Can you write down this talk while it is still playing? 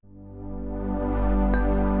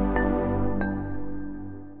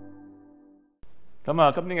今天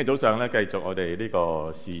嘅早上咧，繼續我哋呢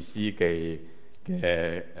個士師記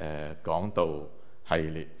嘅講道系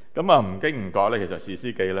列。唔經唔覺咧，其實士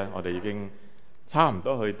師記咧，我哋已經差唔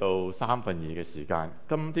多去到2/3嘅時間。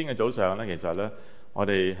今天嘅早上咧，其實咧，我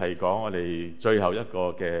哋係講我哋最後一個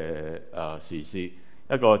嘅士師，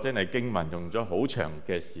一個真係經文用咗好長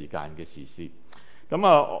嘅時間嘅士師。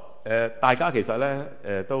大家其實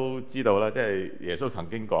咧都知道啦，即係耶穌曾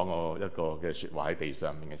經講過一個嘅説話喺地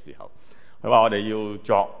上面嘅時候。佢話：我哋要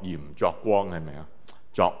作鹽作光，係咪啊？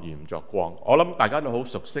作鹽作光，我諗大家都好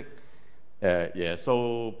熟悉耶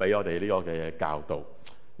穌俾我哋呢個嘅教導。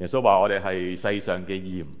耶穌話：我哋係世上嘅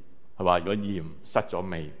鹽，係話如果鹽失咗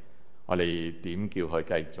味，我哋點叫佢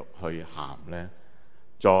繼續去鹹呢？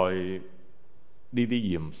再呢啲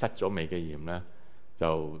鹽失咗味嘅鹽呢，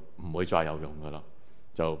就唔會再有用噶啦，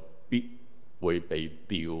就必會被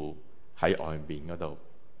丟喺外面嗰度，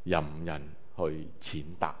任人去踐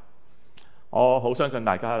踏。我好相信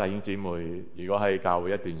大家弟兄姊妹，如果喺教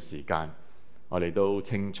會一段時間，我哋都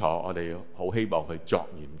清楚，我哋好希望去作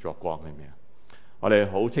鹽作光，係咪啊？我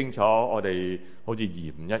哋好清楚，我哋好似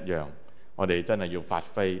鹽一樣，我哋真係要發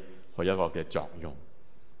揮佢一個嘅作用。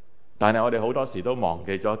但係我哋好多時都忘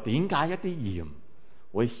記咗，點解一啲鹽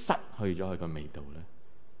會失去咗佢個味道呢？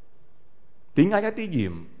點解一啲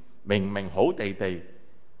鹽明明好地地？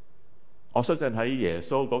我相信喺耶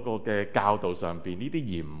穌嗰個嘅教導上邊，呢啲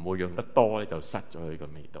鹽唔會用得多咧，就失咗佢嘅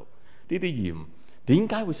味道。呢啲鹽點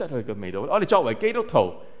解會失去佢嘅味道？我哋作為基督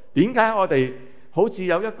徒，點解我哋好似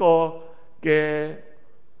有一個嘅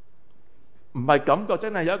唔係感覺，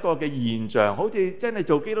真係有一個嘅現象，好似真係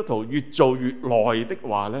做基督徒越做越耐的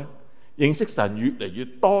話呢，認識神越嚟越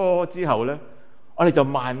多之後呢，我哋就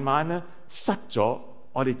慢慢咧失咗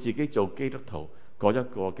我哋自己做基督徒嗰一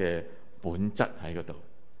個嘅本質喺嗰度。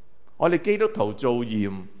我哋基督徒做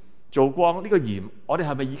鹽做光，呢個鹽，我哋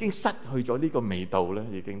係咪已經失去咗呢個味道呢？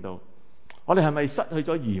已經都，我哋係咪失去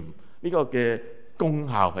咗鹽呢個嘅功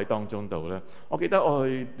效喺當中度呢？我記得我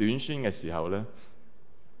去短宣嘅時候呢，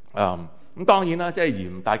咁當然啦，即係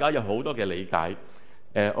鹽，大家有好多嘅理解。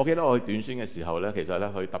我記得我去短宣嘅時候呢，其實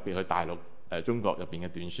呢，特別去大陸中國入邊嘅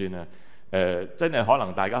短宣呢，真係可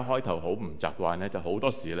能大家開頭好唔習慣呢，就好多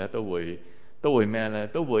時呢都會咩呢？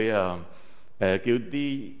都會叫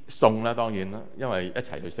啲餸啦，當然啦，因為一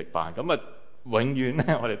齊去食飯，咁永遠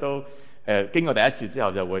咧我哋都經過第一次之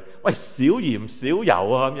後就會，喂，少鹽少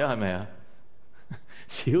油啊，咁樣係咪啊？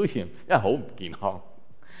少鹽，因為好唔健康。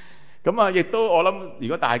亦都我諗，如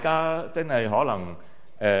果大家真係可能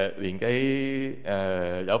年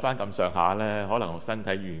紀有翻咁上下咧，可能身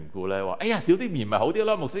體緣故咧，話哎呀少啲鹽咪好啲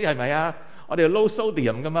咯，牧師係咪啊？我哋 low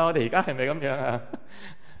sodium 噶嘛，我哋而家係咪咁樣啊？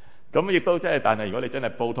亦都即係，但係如果你真係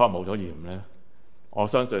煲湯冇咗鹽呢，我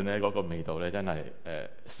相信呢嗰個味道呢真係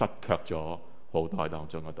失卻咗好多喺當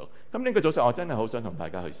中嗰度。咁呢個早上我真係好想同大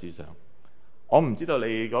家去思想，我唔知道你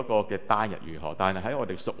嗰個嘅單日如何，但係喺我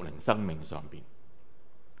哋屬靈生命上邊，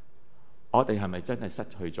我哋係咪真係失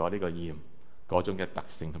去咗呢個鹽嗰種嘅特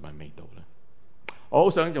性同埋味道呢？我好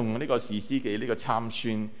想用呢個士師記呢個參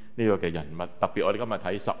孫呢個嘅人物，特別我哋今日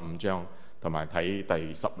睇15章同埋睇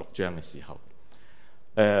第16章嘅時候。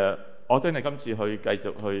我真係今次去繼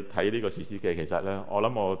續去睇呢個士師記，其實呢，我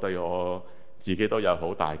諗我對我自己都有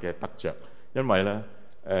好大嘅得着，因為呢，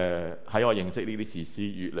喺我認識呢啲士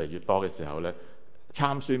師越嚟越多嘅時候呢，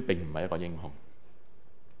參孫並唔係一個英雄，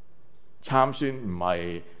參孫唔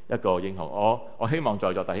係一個英雄。我希望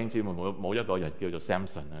在座弟兄姊妹冇一個人叫做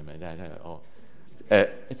Samson， 係咪咧？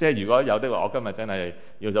即係如果有的話，我今日真係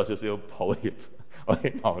要有少少抱歉，我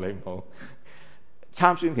希望你唔好。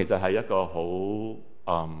參孫其實係一個好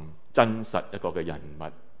真實一個嘅人物，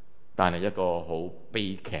但係一個好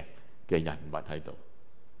悲劇嘅人物喺度。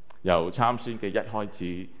由參孫嘅一開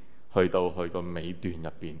始去到佢個尾段入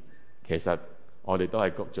邊，其實我哋都係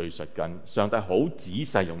敘述緊上帝好仔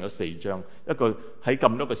細用咗4章，一個喺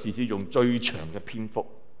咁多個士師用最長嘅篇幅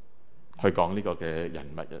去講呢個嘅人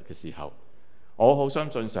物嘅時候，我好相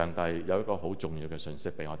信上帝有一個好重要嘅信息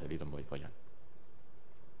俾我哋呢度每個人。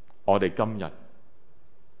我哋今日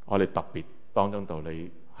我哋特別當中道理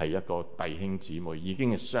係一個弟兄姊妹已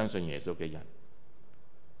經係相信耶穌嘅人，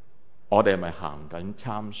我哋係咪行緊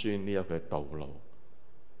參孫呢一個道路？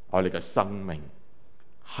我哋嘅生命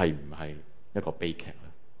係唔係一個悲劇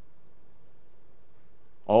呢？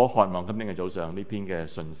我渴望今天嘅早上呢篇嘅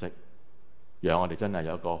信息，讓我哋真係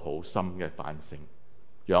有一個好深嘅反省，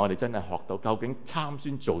讓我哋真係學到究竟參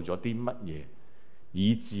孫做咗啲乜嘢，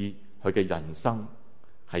以致佢嘅人生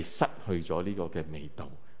係失去咗呢個嘅味道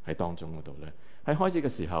喺當中嗰度呢。喺開始嘅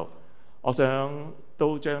時候，我想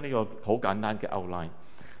都將呢個好簡單嘅 outline，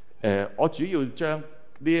我主要將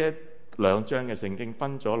呢一兩章嘅聖經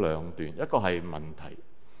分咗兩段，一個係問題，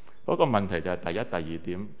嗰個問題就係第一、第二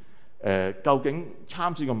點，究竟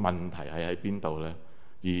參孫嘅問題係喺邊度呢？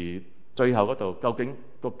而最後嗰度究竟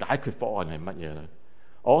個解決方案係乜嘢呢？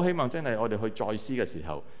我希望真係我哋去再思嘅時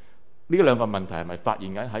候，呢兩個問題係咪發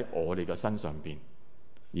現緊喺我哋嘅身上邊？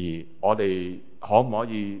而我哋可唔可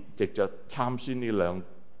以藉着參孫呢兩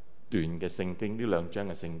段嘅聖經，呢兩章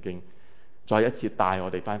嘅聖經，再一次帶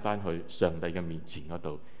我哋翻去上帝嘅面前嗰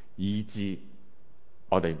度，以致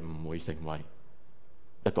我哋唔會成為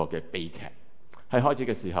一個嘅悲劇。喺開始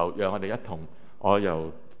嘅時候，讓我哋一同，我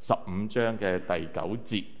由15章嘅第9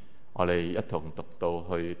節，我哋一同讀到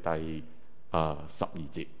去第12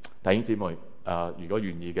節。弟兄姊妹，如果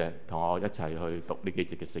願意嘅，同我一齊去讀呢幾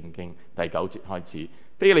節嘅聖經。第9節開始，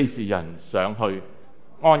非利士人上去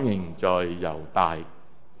安營在猶大，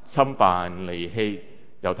侵犯利希。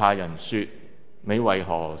猶太人說：你為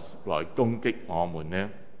何來攻擊我們呢？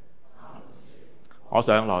我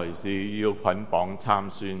上來是要捆綁參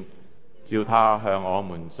孫，照他向我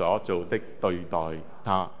們所做的對待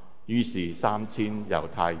他。於是3000猶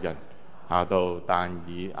太人下到但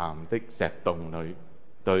以岩的石洞裏，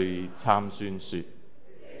對參孫說：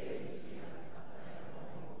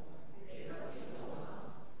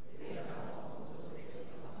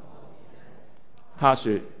他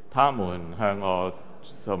說他們向我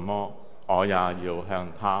什麼，我也要向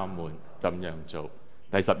他們怎樣做。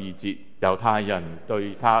第12節，猶太人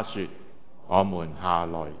對他說：我們下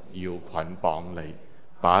來要捆綁你，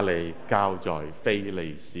把你交在非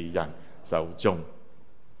利士人手中。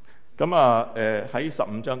咁喺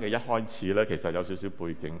15章嘅一開始呢，其實有少少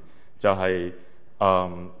背景，就係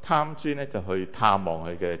參孫呢就去探望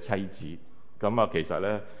佢嘅妻子。咁其實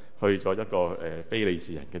呢，去咗一個非利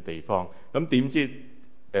士人嘅地方。咁點知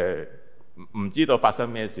唔知道發生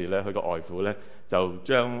咩事呢？佢個外父呢，就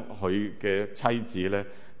將佢嘅妻子呢，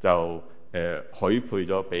就許配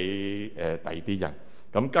咗俾第二啲人。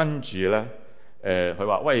咁跟住呢，佢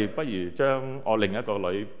話：喂，不如將我另一個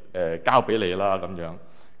女交俾你啦咁樣。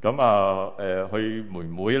咁佢妹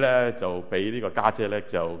妹呢，就比呢個家姐呢，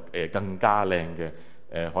就更加靚嘅，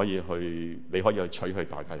你可以去娶佢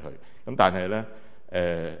代替佢。咁但係呢，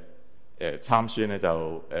參孫呢，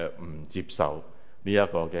就唔接受呢一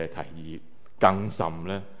個嘅提議，更甚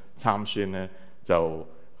呢，參孫呢，就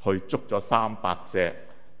去捉咗300隻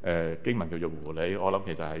經文叫做狐狸，我諗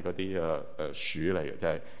其實係嗰啲鼠嚟嘅，即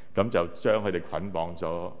係咁就將佢哋捆綁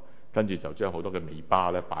咗，跟住就將好多嘅尾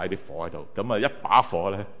巴咧擺啲火喺度，咁一把火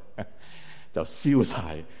咧就燒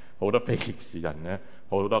晒好多非利士人咧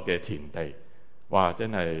好多嘅田地，哇！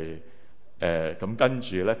真係咁跟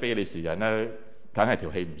住咧非利士人咧梗係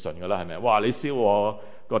條氣唔順噶啦，係咪？哇！你燒我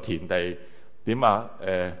個田地點啊？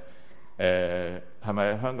係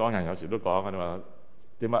咪香港人有時都講嘅嘛？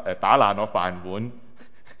點啊？打爛我飯碗，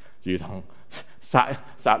如同殺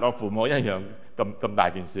我父母一樣咁大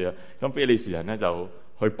件事啊！咁非利士人咧就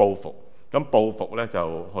去報復，咁報復咧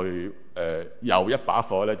就去又一把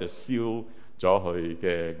火咧就燒咗佢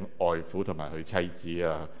嘅外父同埋佢妻子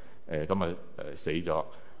啊！死咗。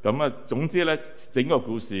咁總之咧整個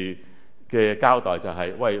故事嘅交代就係、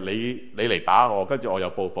是：喂，你嚟打我，跟住我又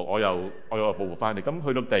報復，我又報復翻你。咁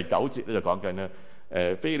去到第9節咧就講緊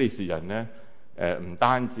咧非利士人咧唔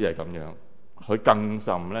單止係咁樣，佢更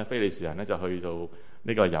甚咧，非利士人咧就去到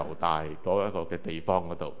呢個猶大嗰一個嘅地方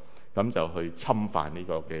嗰度，咁就去侵犯呢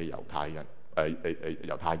個嘅猶太人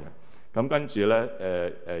猶太人。咁跟住咧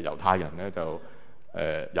猶太人咧就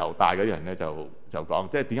猶大嗰啲人咧就講，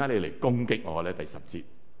即係點解你嚟攻擊我咧？第10節，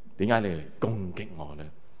點解你嚟攻擊我咧？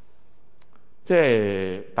即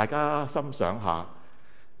係大家心想下，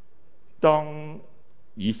當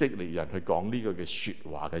以色列人去講呢個嘅説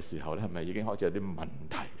話嘅時候咧，係咪已經開始有啲問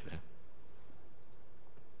題咧？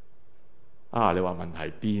你話問題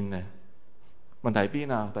邊呢？問題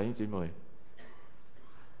邊啊，弟兄姊妹？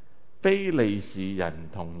非利士人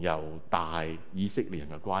同猶大以色列人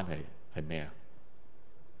嘅關係係咩啊？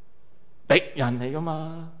敵人嚟噶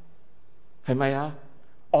嘛？係咪啊？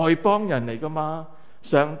外邦人嚟噶嘛？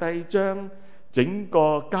上帝將整個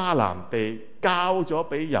迦南地交咗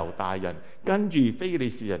俾猶大人，跟住非利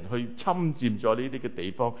士人去侵佔咗呢啲嘅地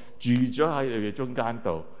方，住咗喺佢哋中間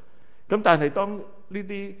度。咁但係當呢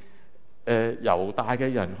啲猶大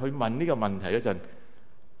嘅人去問呢個問題嗰陣，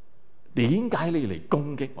點解你嚟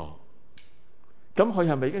攻擊我？咁佢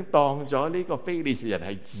係咪已經當咗呢個非利士人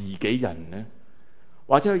係自己人呢？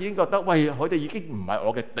或者佢已經覺得，喂，佢哋已經唔係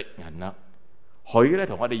我嘅敵人啦，佢咧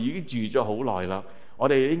同我哋已經住咗好耐啦，我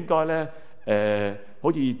哋應該咧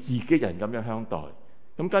好似自己人咁樣相待。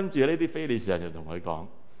咁跟住呢啲非利士人就同佢講：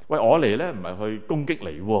喂，我嚟咧唔係去攻擊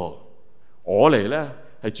你喎，我嚟咧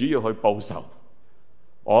係主要去報仇。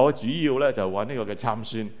我主要咧就揾呢個嘅參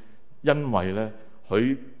孫，因為咧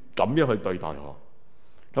佢咁樣去對待我。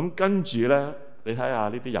咁跟住咧，你睇下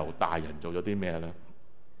呢啲猶大人做咗啲咩咧？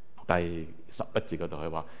第11節嗰度佢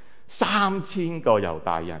話3000個猶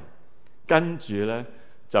大人，跟住咧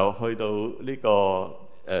就去到呢個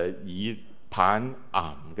以坦岩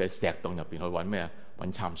嘅石洞入邊去揾咩啊？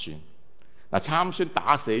揾參孫。嗱，參孫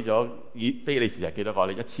打死咗非利士人幾多個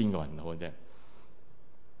咧？1000個人好嘅啫。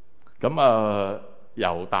咁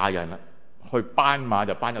猶大人去斑馬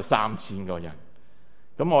就斑咗3000個人。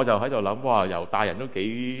咁我就喺度諗，哇！猶大人都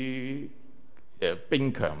幾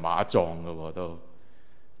兵強馬壯嘅喎，都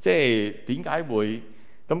即係點解會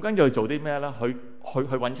咁？跟住去做啲咩咧？去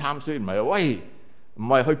揾參孫，唔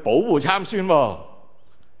係去保護參孫喎。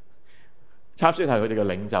參孫係佢哋嘅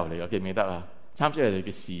領袖嚟嘅，記唔記得啊？參孫係佢哋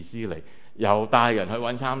嘅士師嚟。猶大人去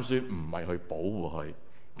揾參孫，唔係去保護佢。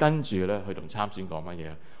跟住咧，佢同參孫講乜嘢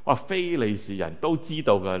啊？哇！非利士人都知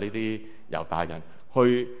道嘅，呢啲猶大人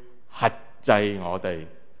去轄制我哋，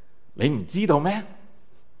你唔知道咩？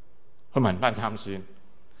去問翻參孫，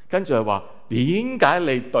跟住係話點解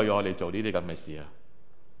你對我哋做呢啲咁嘅事啊？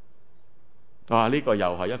哇！呢個又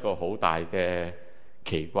係一個好大嘅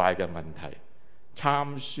奇怪嘅問題。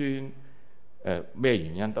參孫咩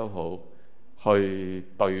原因都好，去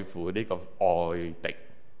對付呢個外敵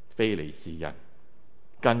非利士人，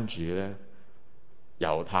跟住咧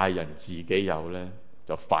猶太人自己有咧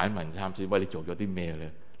就反問參孫：喂，你做咗啲咩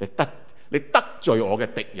咧？你得罪我嘅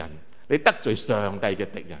敵人，你得罪上帝嘅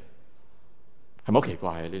敵人，係咪好奇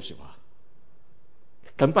怪啊？呢啲説話。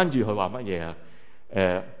咁跟住佢話乜嘢啊？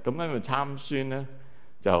咁跟住參孫咧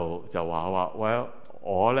就話喂，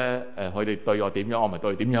我咧佢哋對我點樣，我咪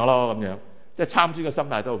對佢點樣咯，咁樣。即係參孫嘅心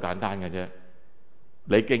態都好簡單嘅啫。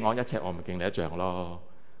你敬我一尺，我咪敬你一丈咯。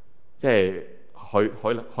即係佢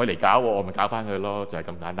嚟搞我咪搞翻佢咯，就係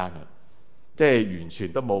咁簡單啦。即係完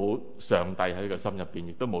全都冇上帝喺佢個心入邊，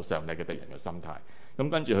亦都冇上帝嘅敵人嘅心態。咁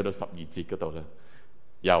跟住去到12節嗰度咧，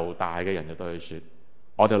猶大嘅人就對佢説：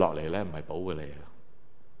我哋落嚟咧唔係保護你啊，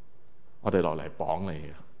我哋落嚟綁你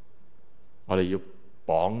啊，我哋要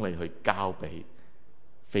綁你去交俾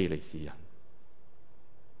非利士人。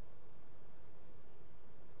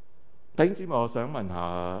弟兄姊妹，我想問下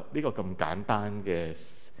呢個咁簡單嘅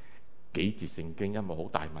幾節聖經，有冇好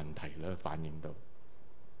大問題咧？反映到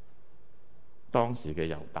當時嘅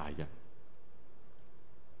猶大人，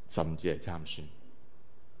甚至係參孫，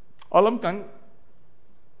我諗緊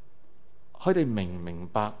佢哋明唔明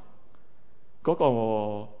白嗰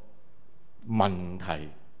個問題？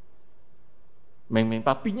明唔明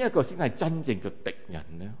白邊一個先係真正嘅敵人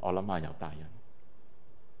呢？我諗下猶大人，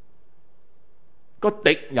個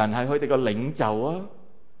敵人係佢哋個領袖啊，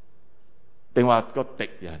定話個敵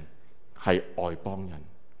人係外邦人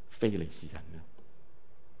非利士人呢？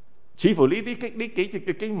似乎呢幾節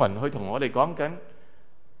嘅經文，佢同我哋講緊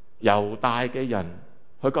猶大嘅人，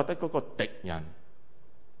佢覺得嗰個敵人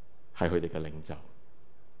係佢哋嘅領袖。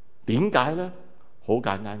點解呢？好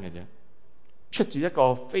簡單嘅啫，出自一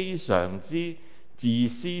個非常之自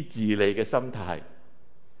私自利嘅心態。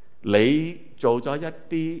你做咗一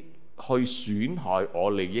啲去損害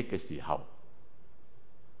我利益嘅時候，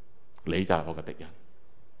你就係我嘅敵人。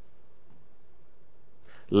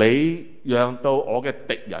你讓到我嘅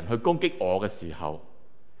敵人去攻擊我嘅時候，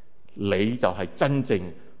你就係真正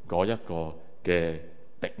嗰一個嘅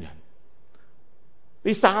敵人。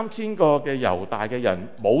呢3000個嘅猶大嘅人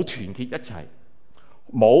冇團結一齊，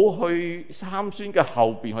冇去參孫嘅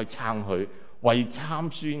後邊去撐佢，為參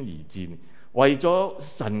孫而戰，為咗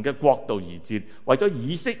神嘅國度而戰，為咗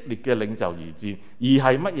以色列嘅領袖而戰，而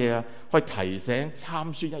係乜嘢啊？去提醒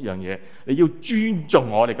參孫一樣嘢，你要尊重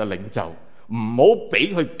我哋嘅領袖，唔好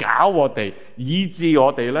俾佢搞我哋，以致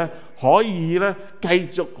我哋咧可以咧繼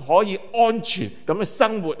續可以安全咁樣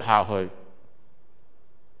生活下去。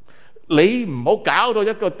你唔好搞到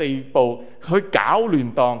一個地步去搞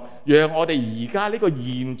亂當，讓我哋而家呢個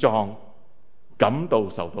現狀感到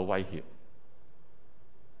受到威脅。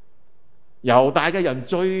猶大嘅人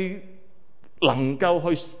最能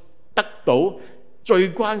夠去得到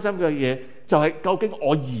最關心嘅嘢，就係究竟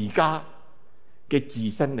我而家嘅自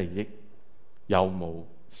身利益有冇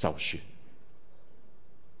受損？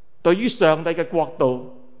對於上帝嘅國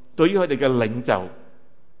度，對於佢哋嘅領袖，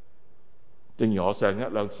正如我上一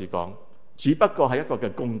兩次講，只不過係一個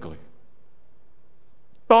嘅工具。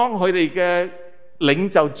當佢哋嘅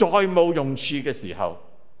領袖再冇用處嘅時候，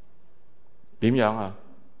點樣啊？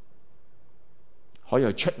可以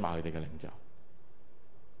去出賣佢哋嘅領袖。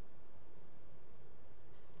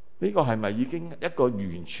呢個係咪已經一個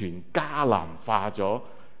完全迦南化咗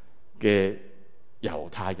嘅猶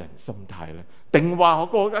太人心態呢？定話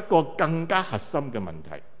嗰一個更加核心嘅問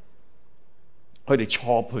題，佢哋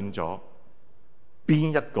錯判咗邊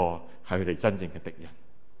一個係佢哋真正嘅敵人。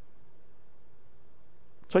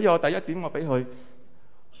所以我第一點我俾佢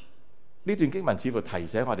呢段經文似乎提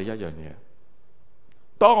醒我哋一樣嘢：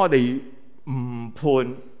當我哋誤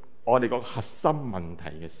判我哋個核心問題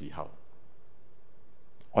嘅時候，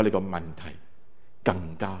我哋個問題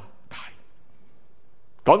更加大。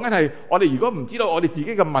講緊係我哋如果唔知道我哋自己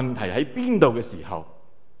嘅問題喺邊度嘅時候，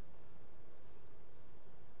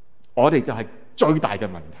我哋就係最大嘅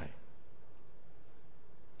問題。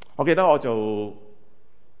我記得我做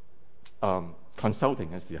consulting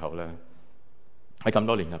嘅時候咧，喺咁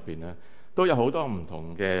多年入邊咧，都有好多唔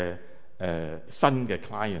同嘅新嘅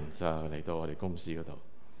clients 啊嚟到我哋公司嗰度。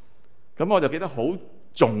咁我就記得好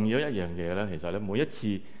重要一樣嘢咧，其實咧每一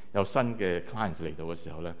次有新嘅 clients 嚟到嘅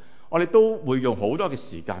時候咧，我哋都會用好多嘅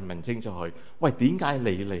時間問清楚佢：喂，點解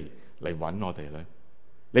你嚟揾我哋咧？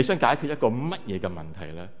你想解決一個乜嘢嘅問題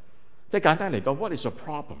咧？即係簡單嚟講 ，what is your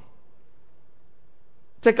problem？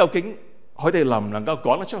 即係究竟佢哋能唔能夠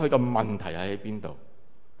講得出佢嘅問題喺邊度？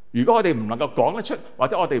如果我哋唔能夠講得出，或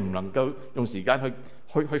者我哋唔能夠用時間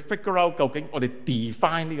去 figure out 究竟我哋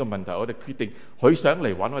define 呢個問題，我哋決定佢想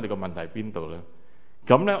嚟揾我哋嘅問題喺邊度咧？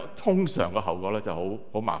咁咧通常個後果咧就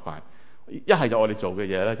好麻煩。一係就我哋做嘅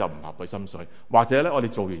嘢咧就唔合佢心水，或者咧我哋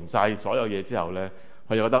做完晒所有嘢之後咧，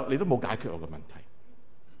佢就覺得你都冇解決我嘅問題。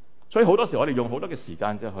所以好多時我哋用好多嘅時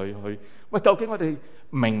間就去喂，究竟我哋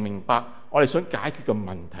明唔明白我哋想解決嘅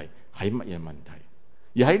問題係乜嘢問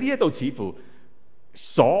題？而喺呢一度似乎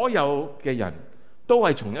所有嘅人都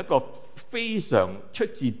係從一個非常出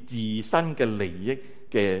自自身嘅利益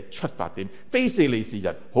嘅出發點，非是利是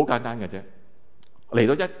人，好簡單嘅啫。嚟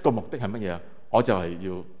到一個目的係乜嘢啊？我就係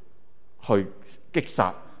要去擊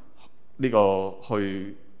殺呢個，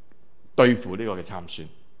去對付呢個嘅參孫，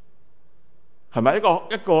係咪一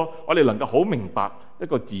個我哋能夠好明白一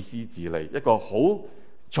個自私自利，一個好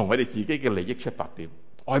從佢哋自己嘅利益出發點，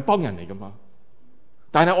我係幫人嚟噶嘛？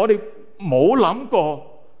但係我哋冇諗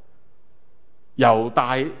過猶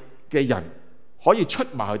大嘅人可以出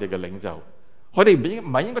賣佢哋嘅領袖，佢哋唔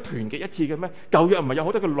係應該團結一次嘅咩？舊約唔係有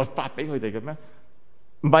好多嘅律法俾佢哋嘅咩？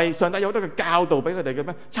唔係上帝有好多嘅教導俾佢哋嘅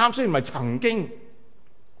咩？參孫唔係曾經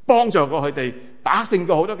幫助過佢哋打勝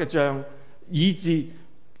過好多嘅仗，以致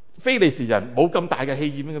非利士人冇咁大嘅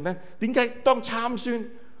氣焰嘅咩？點解當參孫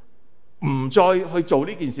唔再去做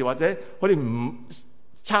呢件事，或者佢哋唔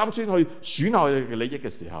參孫去損害佢哋嘅利益嘅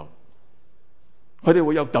時候，佢哋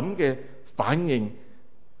會有咁嘅反應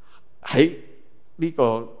喺呢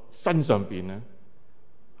個身上邊咧？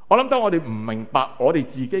我諗當我哋唔明白我哋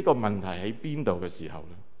自己個問題喺邊度嘅時候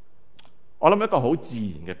咧，我諗一個好自然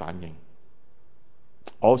嘅反應，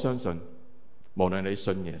我相信無論你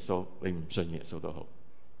信耶穌，你唔信耶穌都好，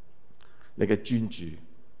你嘅專注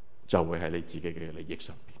就會喺你自己嘅利益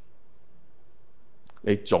上邊，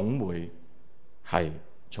你總會係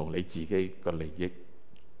從你自己個利益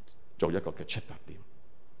做一個嘅出發點。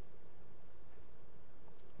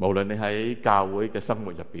無論你喺教會嘅生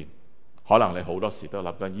活入邊，可能你好多時都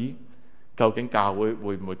諗緊：咦，究竟教會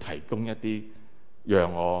會唔會提供一啲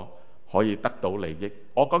讓我可以得到利益？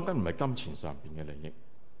我講緊唔係金錢上邊嘅利益。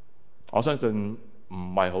我相信唔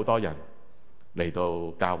係好多人嚟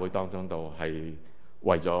到教會當中度係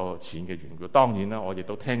為咗錢嘅緣故。當然啦，我亦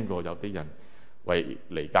都聽過有啲人為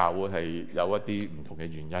嚟教會係有一啲唔同嘅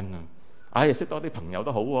原因啊。哎，識多啲朋友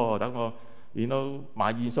都好喎，等我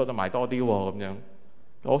買煙蘇都買多啲喎咁樣。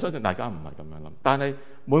我相信大家唔係咁樣諗，但係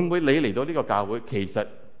會唔會你嚟到呢個教會，其實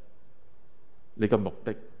你嘅目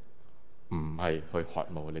的唔係去渴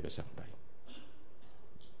慕你嘅上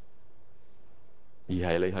帝，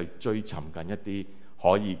而係你去追尋緊一啲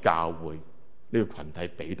可以教會呢個群體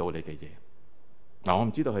俾到你嘅嘢。嗱，我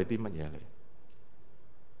唔知道係啲乜嘢嚟，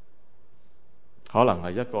可能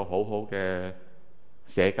係一個好好嘅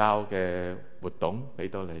社交嘅活動俾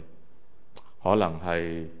到你，可能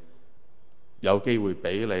係有機會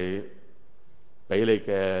俾你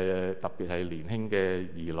嘅特別係年輕嘅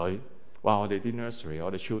兒女，哇！我哋啲 nursery，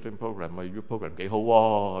 我哋 children program， 我哋 youth program 幾好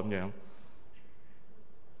喎咁樣。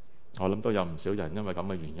我諗都有唔少人因為咁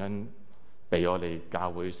嘅原因被我哋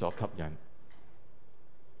教會所吸引，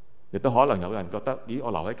亦都可能有人覺得：咦，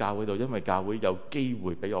我留喺教會度，因為教會有機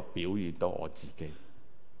會俾我表現到我自己。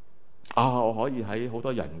我可以喺好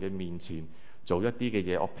多人嘅面前做一啲嘅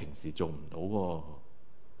嘢，我平時做唔到喎。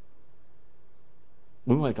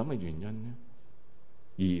會唔會係咁嘅原因呢？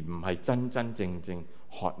而唔係真真正正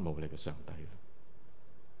渴慕你嘅上帝。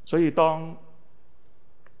所以當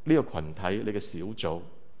呢個群體、你嘅小組，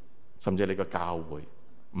甚至你嘅教會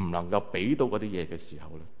唔能夠俾到嗰啲嘢嘅時候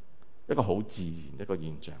咧，一個好自然一個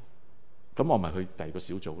現象。咁我咪去第二個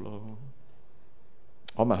小組咯，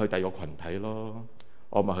我咪去第二個群體咯，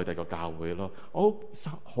我咪去第二個教會咯。我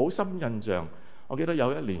好深印象，我記得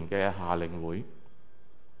有一年嘅夏令會，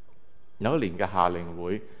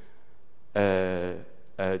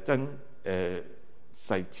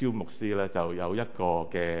細超牧師咧就有一個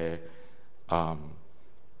嘅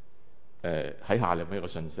喺夏令會一個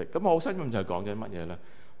信息。咁我好深印象講緊乜嘢咧？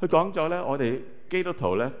佢講咗咧，我哋基督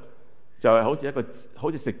徒咧就係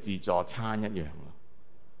好似食自助餐一樣咯，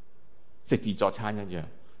食自助餐一樣。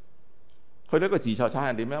去到一個自助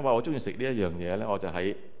餐係點樣？話我中意食呢一樣嘢咧，我就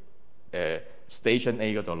喺Station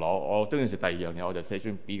A 嗰度攞；我中意食第二樣嘢，我就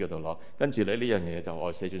Station B 嗰度攞。跟住咧呢樣嘢就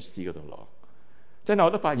我 Station C 嗰度攞。真係我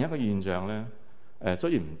都發現一個現象咧，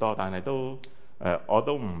雖然唔多，但係都我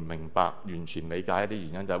都唔明白，完全理解一啲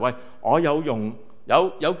原因就係，喂，我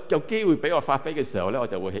有機會俾我發揮嘅時候咧，我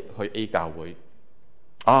就會去 A 教會。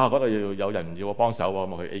嗰度有人要我幫手喎，我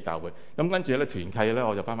咪去 A 教會。咁跟住咧團契咧，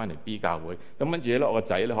我就翻嚟 B 教會。咁跟住咧，我個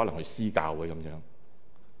仔咧可能去 C 教會咁樣。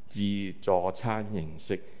自助餐形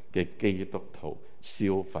式嘅基督徒消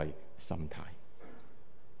費心態，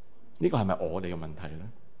呢個係咪我哋嘅問題咧？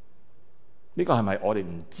呢個係咪我哋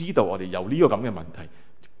唔知道我哋有呢個咁嘅問題，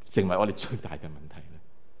成為我哋最大嘅問題咧？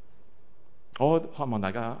我希望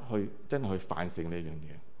大家真係去反省呢樣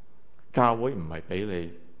嘢。教會唔係俾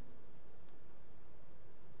你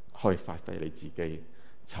去發揮你自己，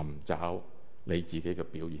尋找你自己嘅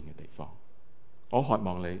表現嘅地方。我渴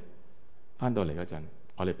望你翻到嚟嗰陣，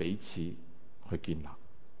我哋彼此去建立，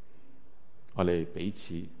我哋彼此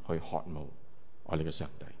去渴慕我哋嘅上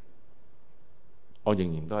帝。我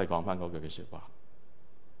仍然都係講翻嗰句嘅說話，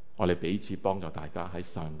我哋彼此幫助大家喺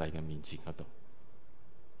上帝嘅面前嗰度，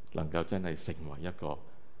能夠真係成為一個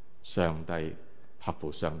上帝合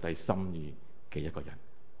乎上帝心意嘅一個人。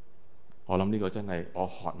我諗呢個真係我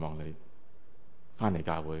渴望你翻嚟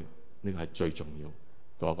教會，呢個係最重要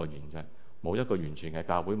嗰個原因。冇一個完全嘅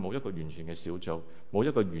教會，冇一個完全嘅小組，冇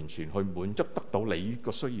一個完全去滿足得到你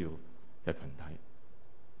個需要嘅群體。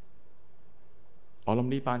我諗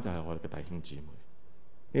呢班就係我哋嘅弟兄姊妹，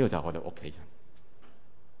呢個就係我哋屋企人。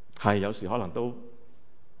係有時可能都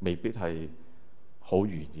未必係好如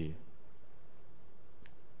意，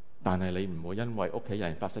但係你唔會因為屋企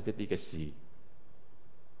人發生一啲嘅事，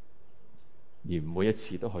而每一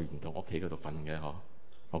次都去唔到屋企嗰度瞓嘅，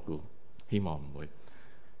我估希望唔會。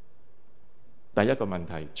第一個問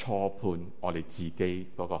題，錯判我哋自己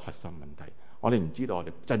嗰個核心問題。我哋唔知道我哋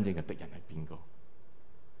真正嘅敵人係邊個。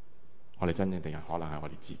我哋真正敵人可能係我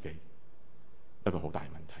哋自己，一個好大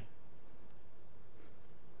問題。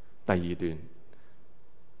第二段，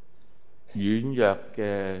軟弱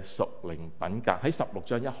嘅屬靈品格，喺16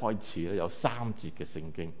章一開始咧有3節嘅聖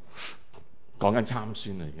經講緊參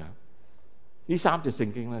孫嚟㗎。呢3節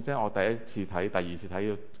聖經咧，即係我第一次睇、第二次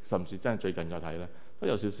睇，甚至真係最近再睇咧，都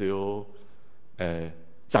有少少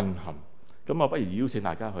震撼。咁我不如邀請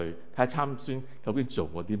大家去睇下參孫究竟做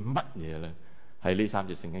過啲乜嘢咧？喺呢3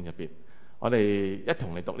節聖經入邊，我哋一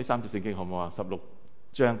同嚟讀呢3節聖經好唔好啊？16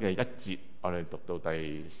章嘅1節，我哋讀到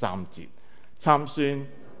第3節。參孫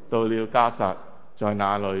到了迦薩，在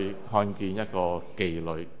那裏看見一個妓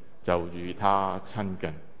女，就與她親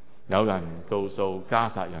近。有人告訴迦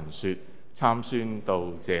薩人說，參孫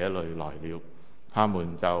到這裏來了，他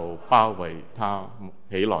們就包圍他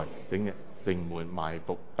起來，整城門埋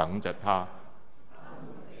伏等着他。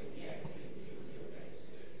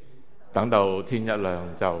等到天一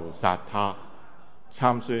亮就殺他。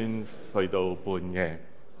參孫去到半夜，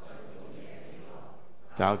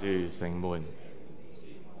抓住城門，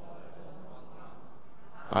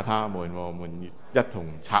把他們和門一同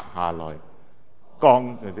拆下來，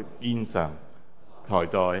扛在的肩上，抬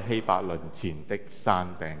在希伯倫前的山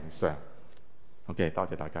頂上。OK， 多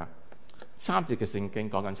謝大家。3節嘅聖經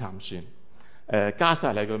講緊參孫。迦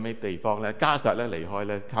薩係個咩地方咧？迦薩咧離開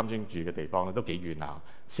咧參孫住嘅地方咧都幾遠啊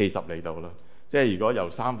，40里度啦。即係如果由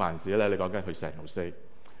三藩市咧，你講緊去聖路西。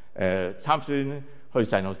參孫去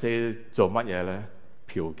聖路西做乜嘢咧？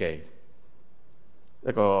嫖妓，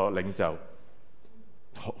一個領袖。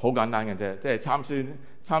好簡單嘅啫，即係參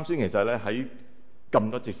孫其實咧喺咁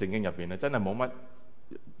多節聖經入邊咧，真係冇乜，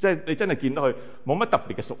即係你真係見到佢冇乜特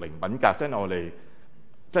別嘅屬靈品格。真係我哋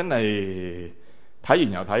真係睇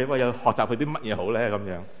完又睇，喂，有學習佢啲乜嘢好咧咁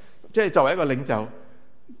樣。即係作為一個領袖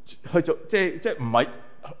去做，即係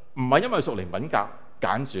唔係因為屬靈品格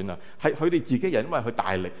揀選啊，係佢哋自己人，因為佢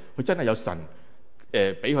大力，佢真係有神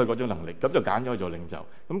俾佢嗰種能力，咁就揀咗佢做領袖。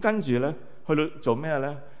咁跟住咧去到做咩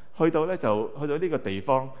咧？去到呢個地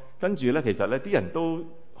方，跟住呢，其實呢啲人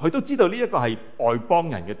佢都知道呢一個係外邦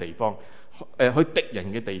人嘅地方，去敵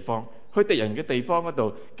人嘅地方。去敵人嘅地方嗰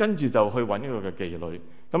度，跟住就去揾呢個嘅妓女。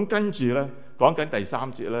咁跟住咧，講緊第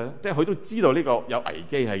3節咧，即係佢都知道呢個有危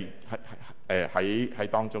機喺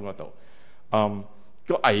當中嗰度。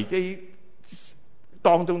個危機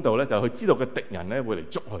當中度咧，就佢知道個敵人咧會嚟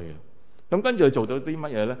捉佢嘅。咁跟住佢做到啲乜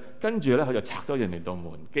嘢咧？跟住咧佢就拆咗人哋道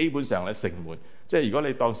門，基本上咧城門，即係如果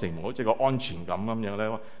你當城門好似個安全感咁樣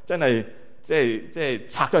咧，真係即係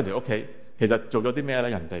拆咗人哋屋企。其實做咗啲咩咧？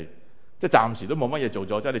人哋即係暫時都冇乜嘢做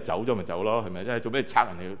咗，即係你走咗咪走咯，係咪？即係做咩拆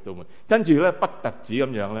人哋道門？跟住咧不特止咁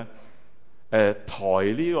樣咧，抬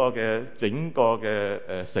呢個嘅整個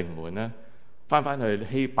嘅城門咧，翻去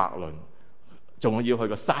希伯倫，仲要去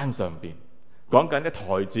個山上邊，講緊咧抬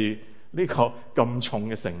住呢個咁重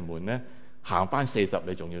嘅城門咧，行翻40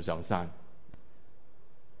里仲要上山。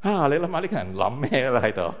你諗下呢個人諗咩啦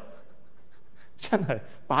喺度？真係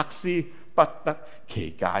百思不得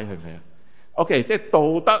其解，係咪啊？OK， 即係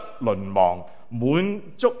道德淪亡，滿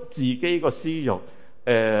足自己個私欲，去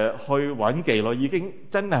揾妓女已經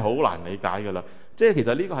真係好難理解噶啦。即係其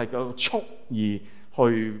實呢個係個蓄意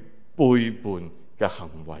去背叛嘅行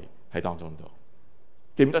為喺當中度。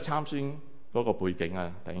記唔記得參孫嗰個背景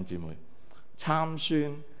啊？弟兄姊妹，參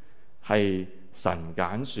孫係神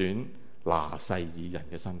揀選拿細耳人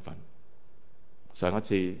嘅身份。上一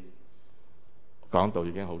次講到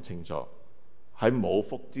已經好清楚，喺母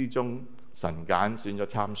腹之中，神揀選咗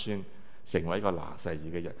參孫成為一個拿細耳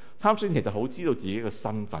嘅人。參孫其實好知道自己嘅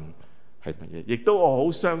身份係乜嘢，亦都我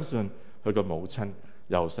好相信佢個母親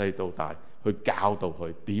由細到大去教導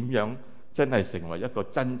佢點樣真係成為一個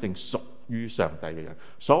真正屬於上帝嘅人。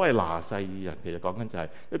所謂拿細耳人，其實講緊就係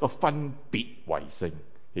一個分別為聖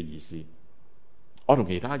嘅意思。我同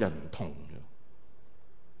其他人唔同嘅，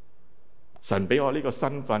神俾我呢個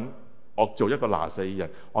身份，我做一個拿細耳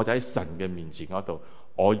人，我就喺神嘅面前嗰度，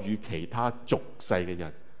我與其他俗世嘅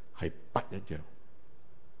人係不一樣。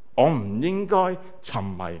我唔應該沉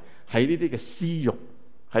迷喺呢啲嘅私欲，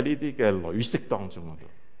喺呢啲嘅女色當中嗰度。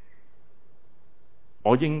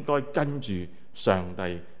我應該跟住上帝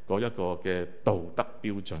嗰一個嘅道德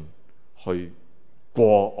標準去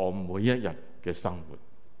過我每一日嘅生活。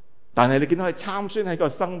但係你見到係參孫喺個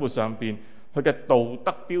生活上邊，佢嘅道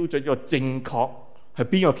德標準個正確係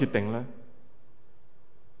邊個決定呢？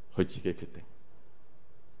佢自己決定，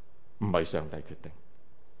唔係上帝決定，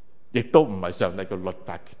亦都唔係上帝嘅律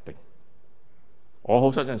法決定。我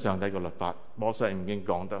好相信上帝嘅律法，摩西已經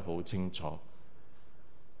講得好清楚，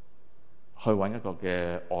去揾一個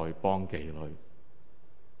嘅外邦妓女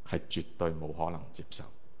係絕對冇可能接受。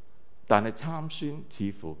但係參孫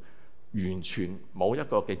似乎完全冇一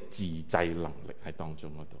個嘅自制能力喺當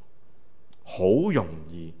中嗰度，好容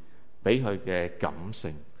易俾佢嘅感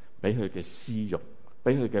性，俾佢嘅私欲，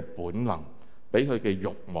俾佢嘅本能，俾佢嘅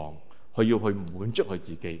慾望，佢要去滿足佢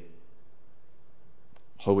自己，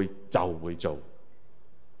佢就會做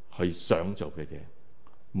佢想做嘅嘢，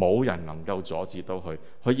冇人能夠阻止到佢，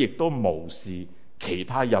佢亦都無視其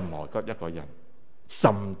他任何一個人，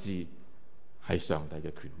甚至係上帝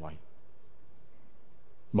嘅權威。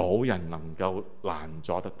冇人能夠攔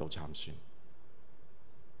阻得到參孫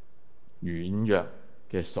軟弱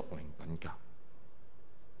嘅屬靈品格。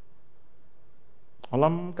我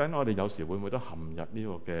諗緊我哋有時會唔會都陷入呢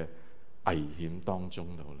個嘅危險當中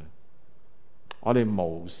度呢？我哋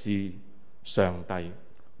無視上帝，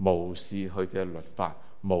無視佢嘅律法，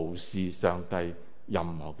無視上帝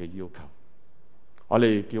任何嘅要求。我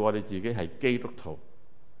哋叫我哋自己係基督徒，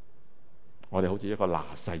我哋好似一個拿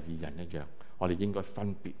細耳人一樣，我哋應該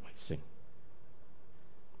分別為聖。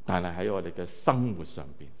但係喺我哋嘅生活上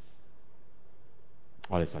邊，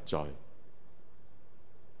我哋實在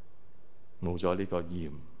冇咗呢個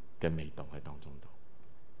鹽嘅味道喺當中度。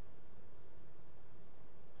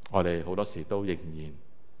我哋好多時都仍然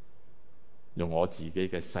用我自己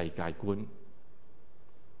嘅世界觀，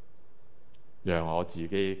讓我自己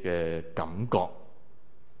嘅感覺，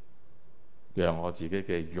讓我自己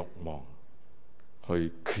嘅慾望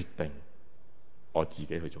去決定我自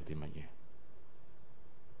己去做啲乜嘢。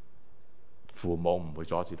父母唔會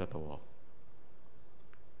阻止得到我，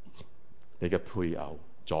你嘅配偶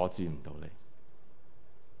阻止唔到你，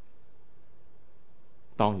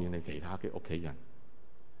當然你其他嘅屋企人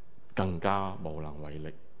更加無能為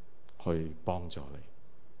力去幫助你。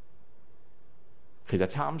其實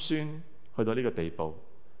參孫去到呢個地步，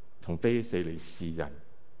同非利士人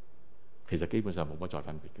其實基本上冇乜再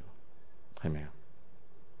分別嘅，係咪啊？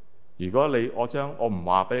如果我唔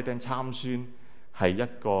話俾你聽，參孫係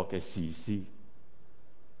一個嘅士師，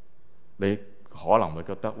你可能會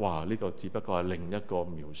覺得哇，呢個只不過係另一個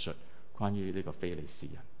描述關於呢個非利士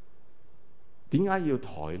人。點解要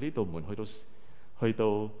抬呢道門去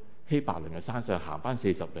到希伯倫嘅山上行翻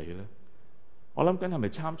40里呢？我諗緊係咪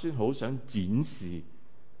參孫好想展示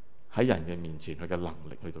喺人嘅面前佢嘅能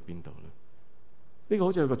力去到邊度咧？呢個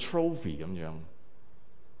好似有個 trophy 咁樣，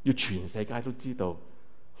要全世界都知道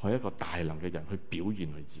佢係一個大能嘅人去表現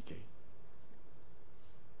佢自己。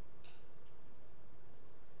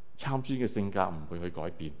參孫嘅性格唔會去改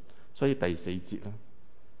變，所以第4節咧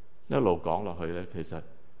一路講落去咧，其實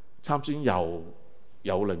參孫又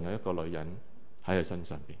有另外一個女人喺佢身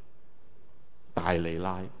上邊，大利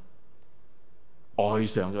拉愛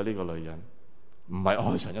上咗呢個女人，唔係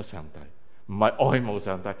愛上咗上帝，唔係愛慕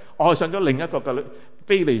上帝，愛上咗另一個嘅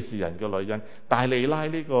非利士人嘅女人。大利拉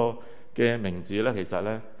呢個嘅名字咧，其實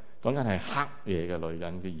咧講緊係黑夜嘅女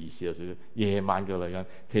人嘅意思，有少少夜晚嘅女人。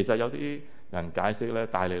其實有啲人解釋咧，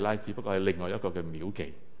大利拉只不過係另外一個嘅廟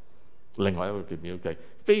妓，另外一個嘅廟妓。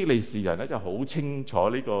非利士人咧就好清楚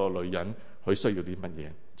呢個女人佢需要啲乜嘢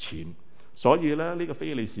錢，所以咧呢個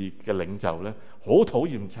非利士嘅領袖咧好討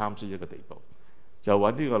厭參孫一個地步，就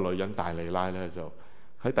揾呢個女人大利拉咧，就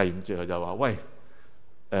喺第5節佢就話：喂，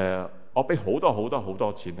我俾好多好多好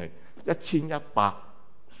多錢你，1100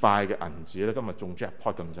塊嘅銀子咧，今日中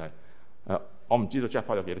jackpot 咁滯。我唔知道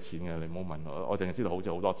jackpot 有幾多錢嘅，你唔好問我，我淨係知道好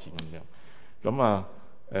似好多錢咁樣。咁啊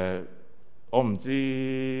我唔知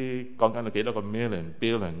講緊有幾多個 million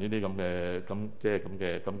billion 呢啲咁嘅即係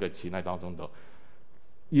咁嘅錢喺當中度。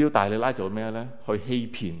要大利拉做咩咧？去欺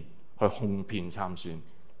騙、去哄騙參孫。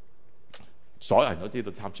所有人都知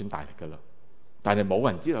道參孫大力㗎啦，但係冇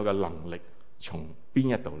人知道佢嘅能力從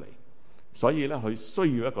邊一度嚟，所以咧佢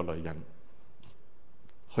需要一個女人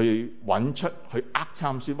去揾出、去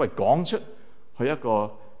參孫，喂，講出佢一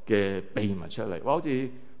個嘅秘密出嚟，好似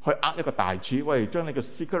去一個大廚，喂，將你個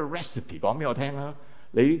secret recipe 講俾我聽啦，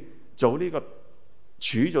你做呢個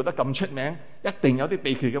廚做得咁出名，一定有啲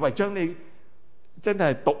秘訣嘅，喂，將你真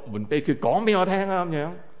係獨門秘訣講俾我聽啊，咁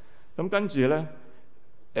樣。咁跟住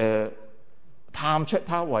咧探出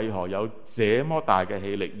他為何有這麼大嘅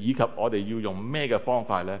氣力，以及我哋要用咩嘅方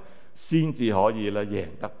法咧，先至可以咧贏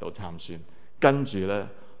得到參孫，跟住咧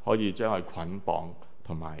可以將佢捆綁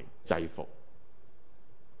同埋制服。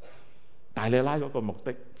大利拉嗰個目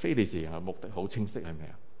的，非利士人嘅目的好清晰，係咪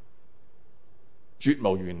啊？絕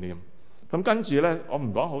無懸念。咁跟住咧，我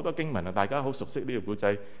唔講好多經文啊，大家好熟悉呢個故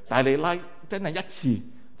仔。大利拉真係一次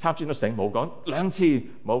參孫都醒，冇講2次，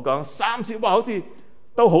冇講3次，哇，好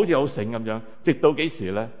似好醒咁樣。直到幾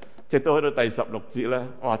時咧？直到去到第16節咧，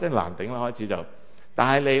哇，真係難頂啦！開始就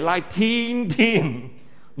大利拉天天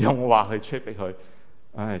用話去催逼佢，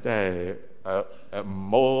唉，真係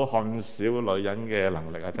唔好看小女人嘅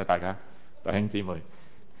能力啊！即係大家弟兄姊妹，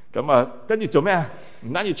咁啊，跟住做咩啊？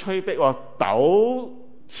唔單止催逼喎，糾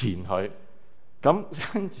纏佢。咁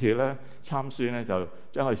跟住咧，參孫咧就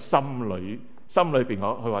將佢心裏邊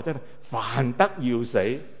佢話真係煩得要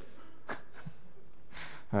死。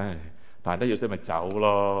唉，煩得要死咪走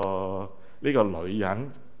咯！呢個女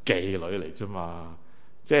人妓女嚟啫嘛，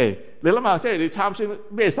即係你諗下，即係你參孫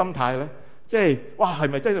咩心態咧？即係哇，係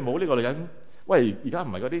咪真係冇呢個女人？喂，而家唔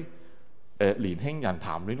係嗰啲年輕人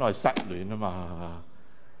談戀愛失戀啊嘛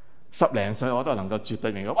，10零歲我都能夠絕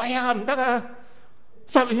對明白。喂呀，唔得啊，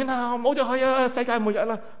失戀啊，冇咗佢啊，世界末日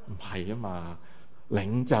啦！唔係啊嘛，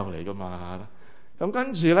領袖嚟噶嘛。咁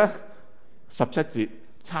跟住咧，17節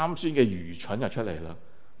參孫嘅愚蠢就出嚟啦，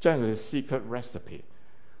將佢嘅 secret recipe，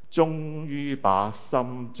 終於把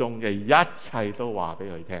心中嘅一切都話俾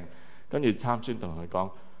佢聽。跟住參孫同佢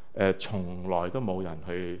講：從來都冇人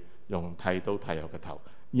去用剃刀剃我嘅頭，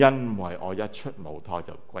因為我一出母胎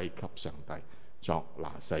就歸給上帝，作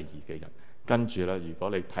拿細耳嘅人。跟住咧，如果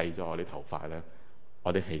你剃咗我啲頭髮咧，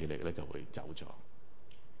我啲氣力咧就會走咗。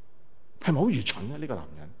係咪好愚蠢咧？呢個男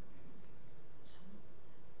人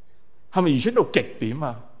係咪愚蠢到極點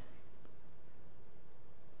啊？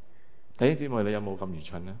弟兄姊妹，你有冇咁愚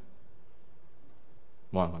蠢咧？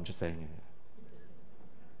冇人敢出聲嘅，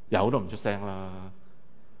有都唔出聲啦。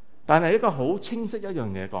但係一個好清晰一樣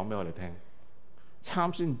嘢講俾我哋聽，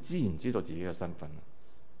參孫知唔知道自己嘅身份？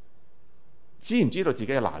知唔知道自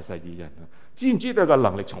己係拿細耳人啊？知唔知道佢嘅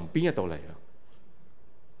能力從邊一度嚟啊？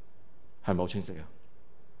係咪好清晰啊？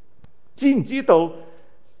知唔知道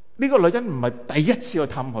呢個女人唔係第一次去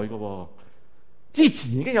氹佢嘅？之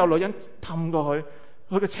前已經有女人氹過佢，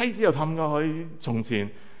佢嘅妻子又氹過佢。從前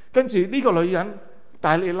跟住呢個女人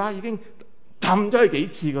大利拉已經氹咗佢幾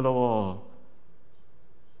次嘅咯。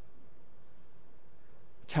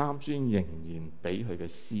參孫仍然俾佢嘅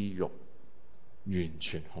私慾完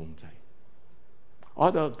全控制。我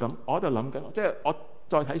喺度諗緊，即係我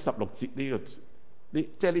再睇16節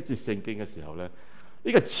即係呢節聖經嘅時候咧，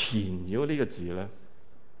呢個纏繞呢個字咧，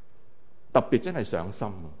特別真係上心。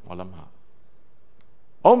我諗下，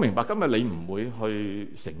我好明白今日你唔會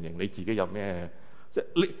去承認你自己有咩，即係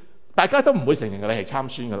你大家都唔會承認嘅，你係參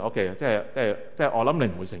孫嘅啦。OK，即係我諗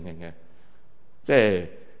你唔會承認嘅，即係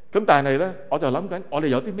咁。但係咧，我就諗緊，我哋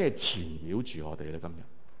有啲咩纏繞住我哋咧？今日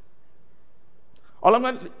我諗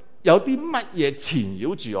緊有啲乜嘢纏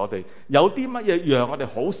繞住我哋，有啲乜嘢讓我哋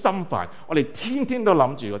好心煩，我哋天天都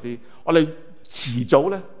諗住嗰啲，我哋遲早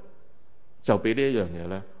咧就俾呢一樣嘢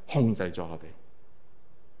咧控制咗我哋。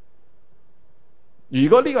如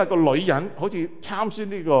果呢個係個女人，好似參孫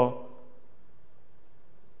呢個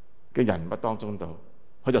嘅人物當中度，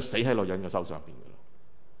佢就死喺女人嘅手上邊噶啦。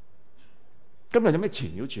今日有咩纏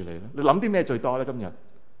繞住你咧？你諗啲咩最多咧？今日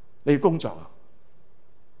你嘅工作啊，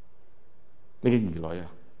你嘅兒女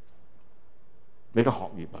啊，你嘅學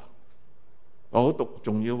業啊，我好讀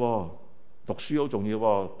重要喎，讀書好重要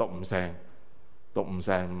喎，讀唔成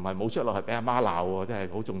唔係冇出路，係俾阿媽鬧喎，真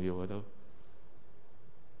係好重要嘅都。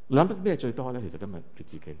你諗得咩最多咧？其實今日你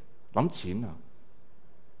自己諗錢啊！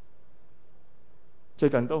最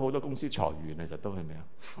近都好多公司裁員，其實都係咩啊？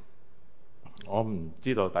我唔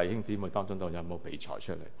知道弟兄姊妹當中都有冇被裁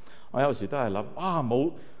出嚟。我有時都係諗啊，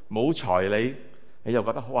冇裁你，你又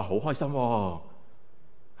覺得哇好開心喎，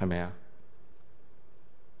係咪啊？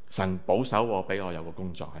神保守我，俾我有個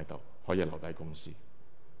工作喺度，可以留低公司。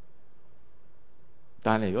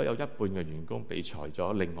但係如果有一半嘅員工被裁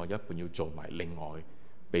咗，另外一半要做埋另外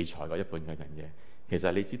被裁嗰一半嘅人嘢，其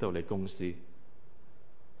實你知道你公司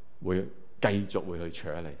會繼續會去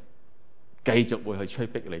扯你，繼續會去催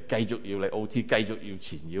逼你，繼續要你 OT， 繼續要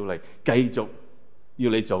纏繞你，繼續要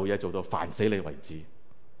你做嘢做到煩死你為止。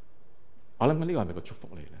我諗緊呢個係咪個祝福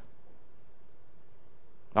嚟咧？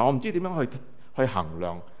嗱，我唔知點樣去衡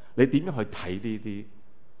量你點樣去睇呢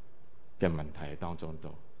啲嘅問題當中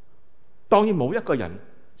度。當然冇一個人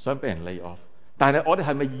想俾人 lay off， 但係我哋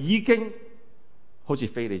係咪已經好似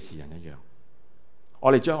非利士人一樣，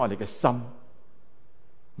我哋將我哋嘅心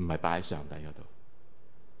唔係擺喺上帝嗰度，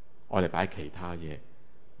我哋擺喺其他嘢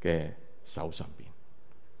嘅手上邊。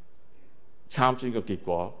參孫嘅結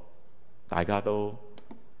果大家都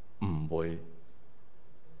唔會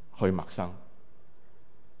去陌生，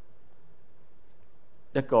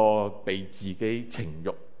一個被自己情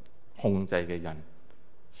慾控制嘅人。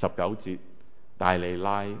19節，大利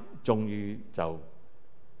拉終於就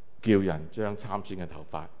叫人將參孫嘅頭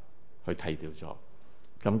髮去剃掉咗。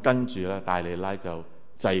咁跟住咧，大利拉就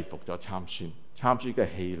制服咗參孫，參孫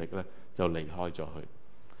嘅氣力咧就離開咗佢。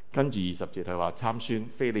跟住20節佢話：參孫，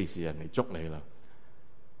非利士人嚟捉你啦！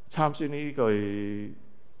參孫呢句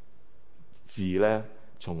字咧，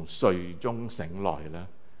從睡中醒來咧，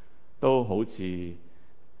都好似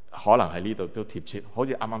可能喺呢度都貼切，好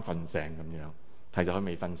似啱啱瞓醒咁樣。其實佢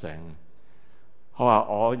未瞓醒，佢話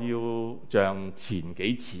我要像前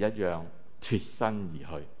幾次一樣脫身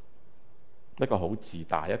而去。一個好自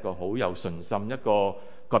大，一個好有信心，一個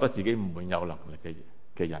覺得自己唔會有能力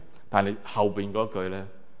嘅人。但係後邊嗰句呢，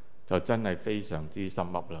就真係非常之深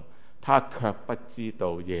噏啦。他卻不知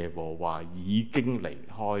道耶和華已經離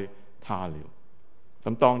開他了。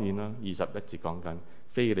咁當然啦，21節講緊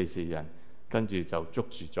非利士人，跟住就捉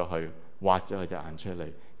住咗佢，挖咗佢隻眼出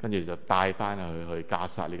嚟。跟住就帶翻去加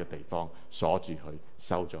撒呢個地方，鎖住佢，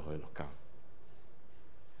收咗佢落監。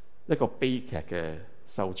一個悲劇嘅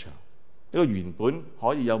收場，一個原本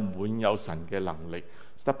可以有滿有神嘅能力，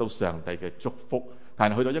得到上帝嘅祝福，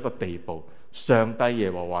但係去到一個地步，上帝耶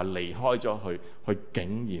和華離開咗佢，佢竟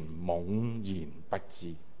然懵然不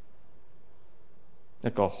知。一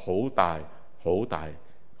個好大好大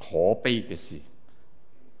可悲嘅事。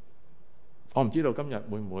我唔知道今日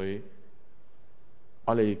會唔會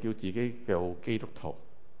我哋叫自己叫基督徒，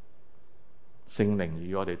聖靈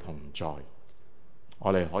與我哋同在，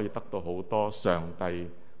我哋可以得到好多上帝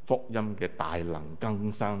福音嘅大能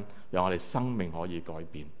更新，讓我哋生命可以改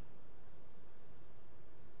變。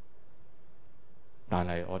但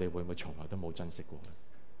係我哋會唔會從來都冇珍惜過呢？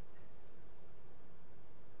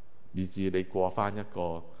以致你過返一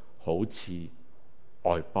個好似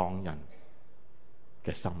外邦人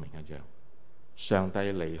嘅生命一樣，上帝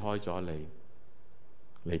離開咗你，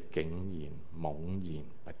你竟然懵然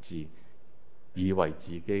不知，以為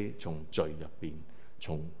自己從罪入邊、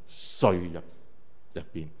從睡入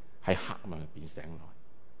邊喺黑暗入邊醒來。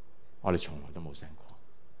我哋從來都冇醒過，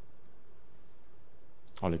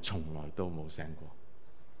我哋從來都冇醒過。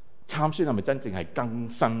參孫係咪真正係更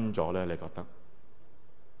新咗呢？你覺得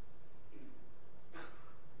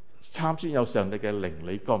參孫有上帝嘅靈，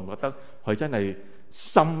你覺唔覺得佢真係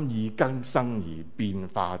心意更新而變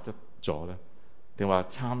化咗呢？定話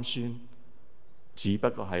參孫只不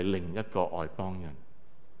過係另一個外邦人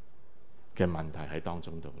嘅問題喺當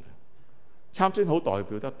中度咧？參孫好代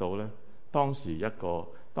表得到咧，當時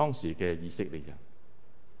嘅以色列人。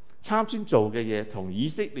參孫做嘅嘢同以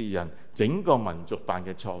色列人整個民族犯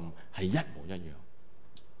嘅錯誤係一模一樣。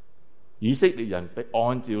以色列人被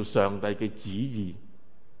按照上帝嘅旨意，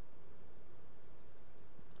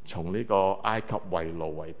從呢個埃及為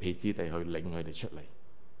奴為婢之地去領佢哋出嚟。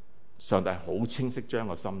上帝好清晰將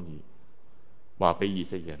個心意話俾以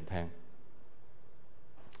色列人聽，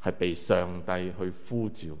係被上帝去呼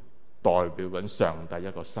召，代表緊上帝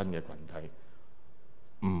一個新嘅群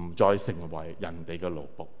體，唔再成為人哋嘅奴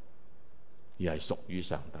僕，而係屬於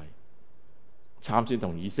上帝。參孫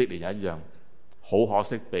同以色列人一樣，好可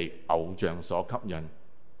惜被偶像所吸引，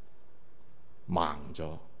盲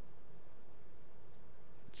咗，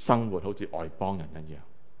生活好似外邦人一樣。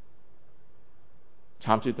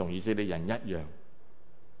參孫同以色列人一樣，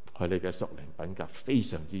佢哋嘅屬靈品格非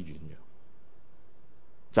常之軟弱。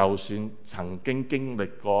就算曾經經歷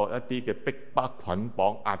過一啲嘅逼迫、捆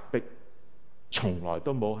綁、壓迫，從來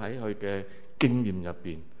都冇喺佢嘅經驗入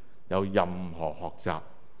邊有任何學習，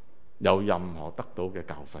有任何得到嘅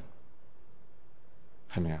教訓，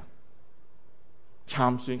係咪啊？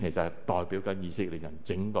參孫其實係代表緊以色列人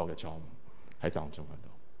整個嘅錯誤喺當中嗰度，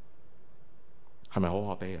係咪好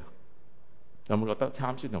可悲啊？有冇覺得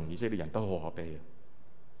參孫同以色列人都好可悲啊？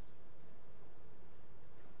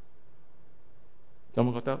有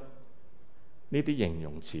冇覺得呢啲形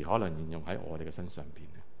容詞可能應用喺我哋嘅身上邊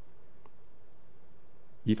呢？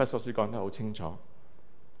以弗所書講得好清楚，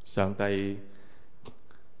上帝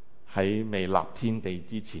喺未立天地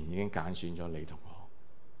之前已經揀選咗你同我。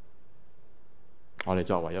我哋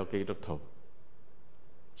作為一個基督徒，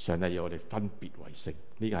上帝要我哋分別為聖，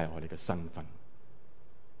呢個係我哋嘅身份。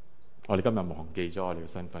我哋今日忘記咗我哋嘅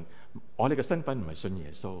身份，我哋嘅身份唔係信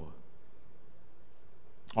耶穌啊！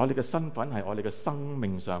我哋嘅身份係我哋嘅生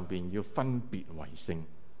命上邊要分別為聖，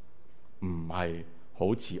唔係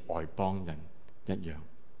好似外邦人一樣。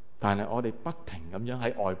但係我哋不停咁樣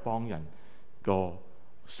喺外邦人個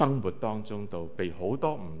生活當中度，被好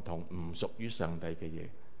多唔同唔屬於上帝嘅嘢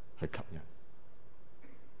去吸引。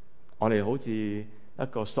我哋好似一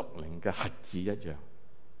個屬靈嘅瞎子一樣，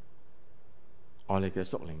我哋嘅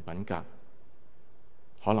屬靈品格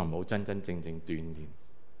可能冇真真正正鍛鍊，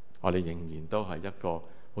我哋仍然都係一個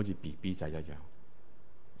好似 BB 仔一樣。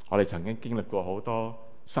我哋曾經經歷過好多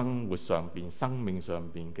生活上邊、生命上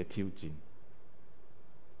邊嘅挑戰，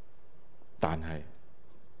但係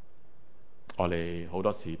我哋好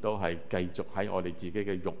多時都係繼續喺我哋自己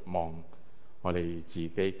嘅慾望、我哋自己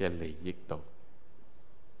嘅利益度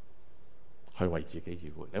去為自己而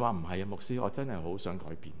活。你話唔係啊，牧師，我真係好想改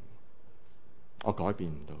變，我改變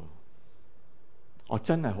唔到，我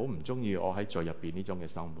真係好唔中意我喺罪入邊呢種嘅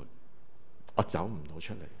生活，我走唔到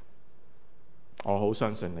出嚟。我好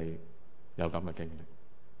相信你有咁嘅經歷，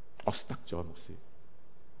我 stuck 咗，牧師。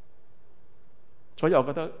所以我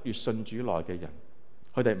覺得越信主內嘅人，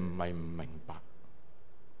佢哋唔係唔明白，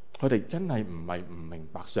佢哋真係唔係唔明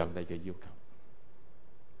白上帝嘅要求，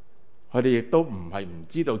佢哋亦都唔係唔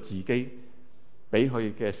知道自己俾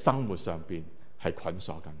佢嘅生活上邊係捆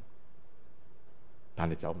鎖緊，但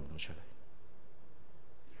係走唔到出嚟。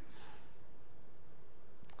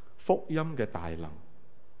福音嘅大能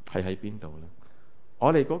係喺邊度呢？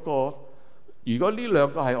我哋嗰個，如果呢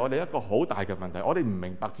兩個係我哋一個好大嘅問題，我哋唔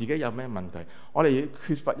明白自己有咩問題，我哋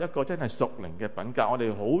缺乏一個真係屬靈嘅品格，我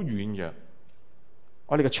哋好軟弱，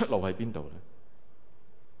我哋嘅出路喺邊度呢？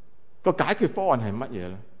個解決方案係乜嘢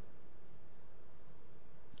呢？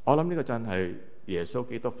我諗呢個真係耶穌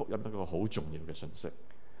基督福音一個好重要嘅信息。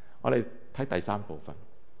我哋睇第三部分，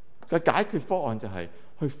個解決方案就係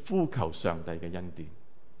去呼求上帝嘅恩典。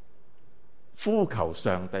呼求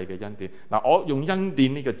上帝嘅恩典。嗱，我用恩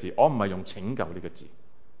典呢個字，我唔係用拯救呢個字。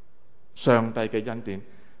上帝嘅恩典，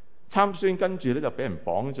參孫跟住咧就俾人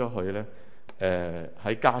綁咗去咧，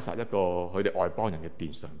喺加撒一個佢哋外邦人嘅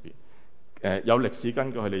殿上邊。有歷史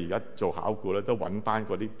根據，佢哋而家做考古咧，都揾翻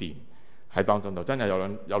嗰啲殿喺當中度，真係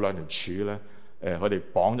有兩條柱咧。佢哋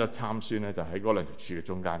綁咗參孫咧，就喺嗰兩條柱嘅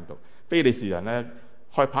中間度。非利士人咧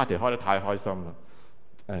開 party 開得太開心啦。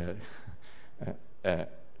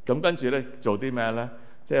咁跟住咧做啲咩咧？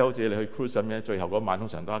即係好似你去 cruise 咁樣，最後嗰晚通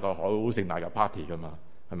常都係一個好盛大嘅 party 噶嘛，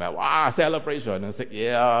係咪啊？哇 celebration 啊，食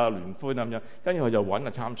嘢啊，聯歡咁樣。跟住佢就揾阿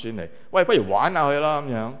參孫嚟，喂，不如玩下佢啦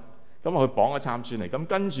咁樣。咁佢綁咗參孫嚟，咁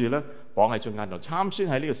跟住咧綁喺中間度。參孫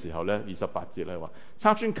喺呢個時候咧，28節咧話，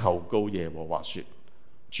參孫求告耶和華說：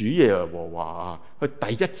主耶和華啊！佢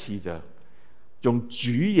第一次就用主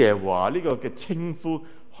耶和華呢個嘅稱呼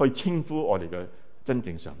去稱呼我哋嘅真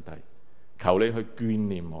正上帝。求你去眷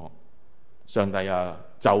念我，上帝啊！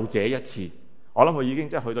就這一次，我諗佢已經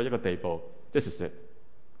即係去到一個地步，即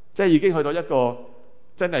係已經去到一個，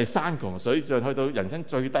真係山窮水盡，去到人生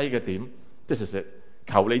最低嘅點，即係實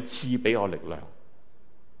求你賜俾我力量。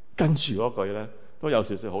跟住嗰句呢，都有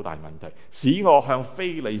少少好大問題，使我向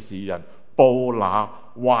非利士人報那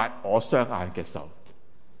挖我雙眼嘅仇。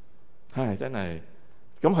唉，真係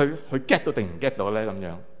咁佢 get 到定唔 get 到呢？咁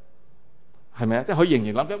樣係咪啊？即係佢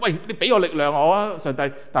仍然諗緊，喂，你俾我力量我啊，上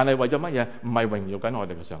帝！但係為咗乜嘢？唔係榮耀緊我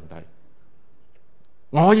哋嘅上帝。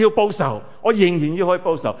我要報仇，我仍然要去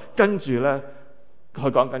報仇。跟住呢，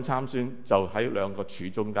佢講緊參孫，就喺兩個柱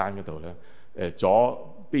中間嗰度呢，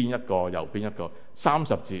左邊一個，右邊一個，30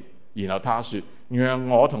節。然後他說：讓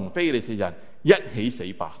我同非利士人一起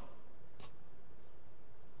死吧。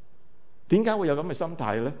點解會有咁嘅心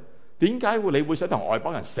態呢？點解你會想同外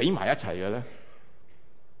邦人死埋一齊嘅呢？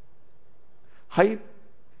喺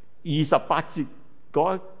28節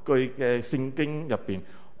嗰一句嘅聖經入邊，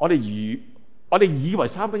我哋以為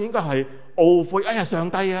參孫應該係懊悔，哎呀，上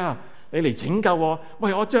帝啊，你嚟拯救我，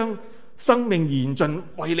喂，我將生命燃盡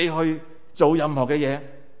為你去做任何嘅嘢。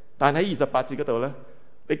但喺28節嗰度呢，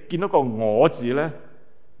你見到個我字呢，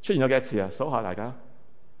出現咗幾多次啊？數下大家，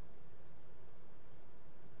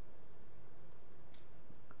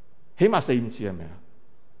起碼4、5次係咪啊？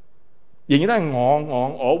仍然都係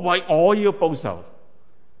我為我要報仇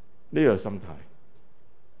呢個心態。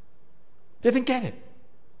You didn't get it？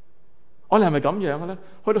 我哋係咪咁樣嘅咧？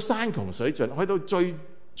去到山窮水盡，去到最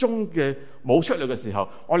終嘅冇出路嘅時候，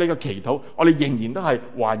我哋嘅祈禱，我哋仍然都係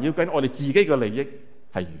環繞緊我哋自己嘅利益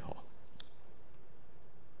係如何？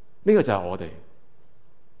呢個就係我哋。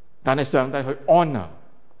但係上帝去 honor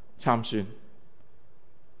參孫，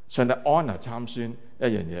上帝 honor 參孫一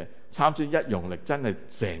樣嘢。參孫一用力，真係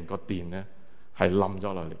成個殿咧係冧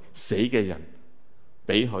咗落嚟，死嘅人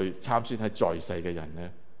比佢參孫喺在世嘅人咧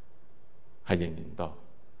係仍然多。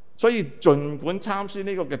所以儘管參孫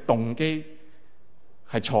呢個嘅動機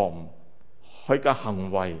係錯誤，佢嘅行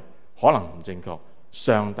為可能唔正確，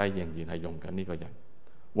上帝仍然係用緊呢個人，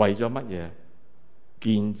為咗乜嘢？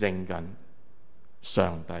見證緊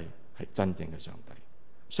上帝係真正嘅上帝。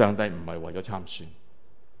上帝唔係為咗參孫，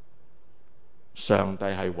上帝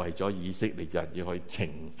係為咗以色列人要去懲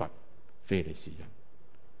罰非利士人。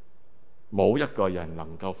冇一個人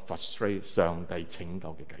能夠 frustrate 上帝拯救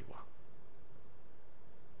嘅計劃。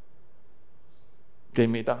記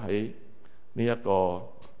唔記得喺呢一個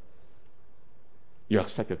約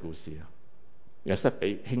瑟嘅故事啊？約瑟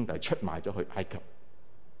俾兄弟出賣咗去埃及，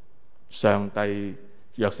上帝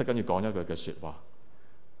約瑟跟住講咗一句嘅說話：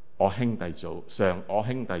我兄弟做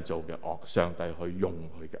嘅惡，上帝去用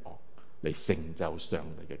佢嘅惡嚟成就上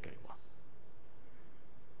帝嘅計劃。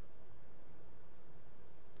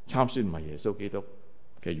參孫唔係耶穌基督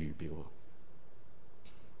嘅預表，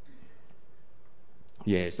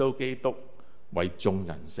耶穌基督為眾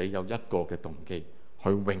人死有一個嘅動機，去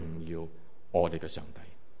榮耀我哋嘅上帝。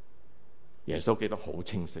耶穌基督好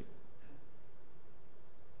清晰，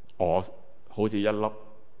我好似一粒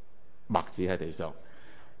麥子喺地上，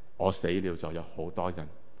我死了就有好多人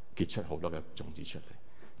結出好多嘅種子出嚟。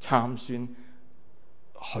參孫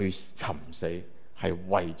去尋死係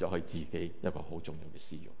為咗佢自己一個好重要嘅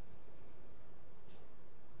私欲。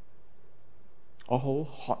我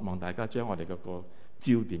好渴望大家將我哋嗰個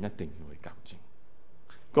焦點一定要去校正，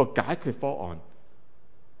個解決方案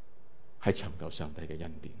係尋求上帝嘅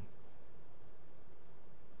恩典，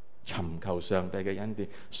尋求上帝嘅恩典，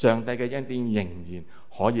上帝嘅恩典仍然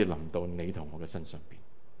可以臨到你同我嘅身上邊。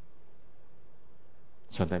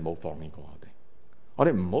上帝冇放棄過我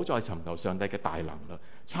哋唔好再尋求上帝嘅大能啦。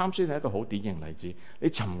參孫係一個好典型例子，你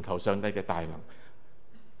尋求上帝嘅大能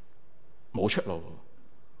冇出路，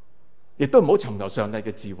亦都唔好尋求上帝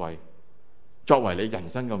嘅智慧作為你人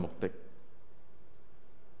生嘅目的。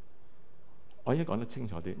我應該講得清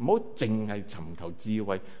楚啲，唔好淨係尋求智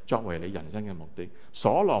慧作為你人生嘅目的。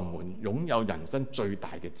所羅門擁有人生最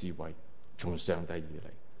大嘅智慧，從上帝而嚟。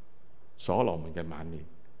所羅門嘅晚年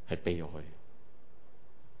係悲哀。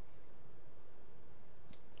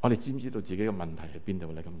我哋知唔知道自己嘅問題喺邊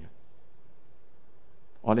度呢？今日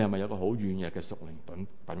我哋係咪有個好軟弱嘅屬靈品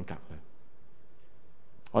格呢？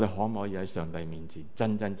我哋可唔可以喺上帝面前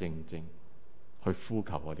真真正正去呼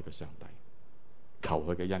求我哋嘅上帝，求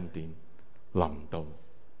佢嘅恩典臨到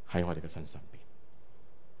喺我哋嘅身上邊？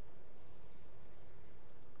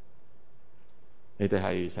你哋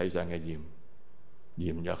係世上嘅鹽，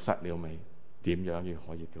鹽若失了味，點樣要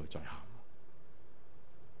可以叫佢再鹹？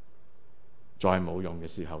再冇用嘅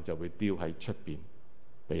時候，就會丟喺出邊，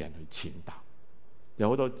俾人去踐踏。有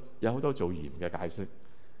好多做鹽嘅解釋，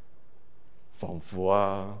防腐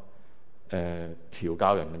啊，調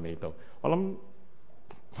教人嘅味道。我諗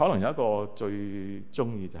可能有一個最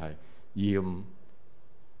中意就係鹽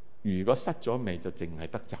如果失咗味，就淨係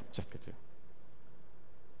得雜質嘅啫。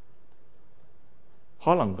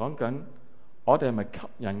可能講緊我哋係咪吸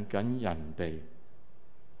引緊人哋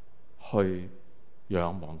去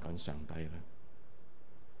仰望緊上帝呢？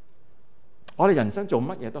我哋人生做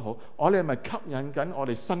乜嘢都好，我哋係咪吸引緊我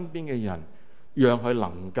哋身邊嘅人，讓佢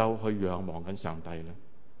能夠去仰望緊上帝呢？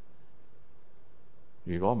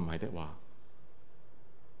如果唔係的話，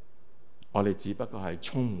我哋只不過係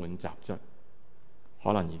充滿雜質，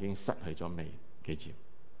可能已經失去咗味嘅鹽。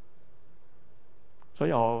所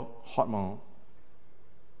以我渴望，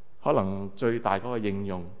可能最大嗰個應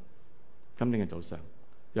用，今天嘅早上，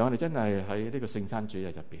讓我哋真係喺呢個聖餐主日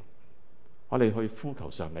入邊，我哋去呼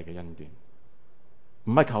求上帝嘅恩典，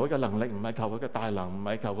唔係求佢嘅能力，唔係求佢嘅大能，唔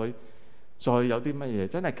係求佢再有啲乜嘢，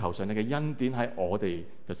真係求上帝嘅恩典喺我哋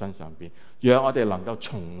嘅身上邊，讓我哋能夠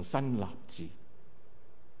重新立志，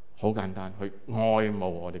好簡單，去愛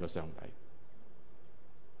慕我哋嘅上帝，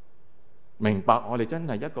明白我哋真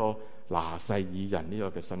係一個拿細耳人呢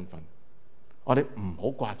個嘅身份，我哋唔好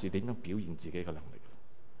掛住點樣表現自己嘅能力，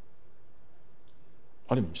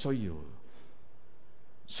我哋唔需要。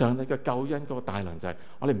上帝嘅救恩嗰個大能就係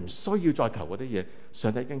我哋唔需要再求嗰啲嘢，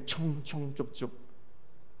上帝已經充充足足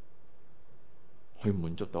去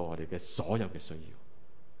滿足到我哋嘅所有嘅需要。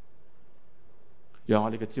讓我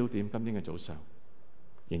哋嘅焦點今天嘅早上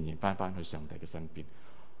仍然翻去上帝嘅身邊，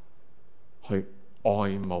去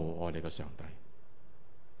愛慕我哋嘅上帝。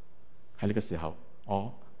喺呢個時候，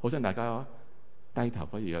我好想大家低頭，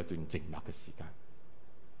不如有一段靜默嘅時間。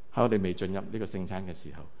喺我哋未進入呢個聖餐嘅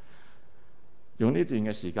時候，用呢段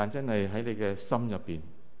嘅時間，真係喺你嘅心入邊，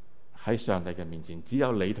喺上帝嘅面前，只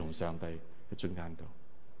有你同上帝嘅中間度，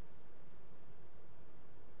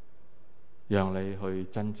讓你去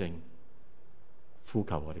真正呼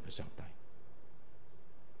求我哋嘅上帝。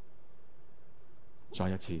再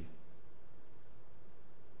一次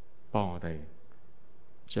幫我哋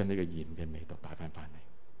將呢個鹽嘅味道帶翻嚟，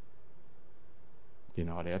然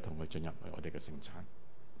後我哋一同去進入我哋嘅聖餐。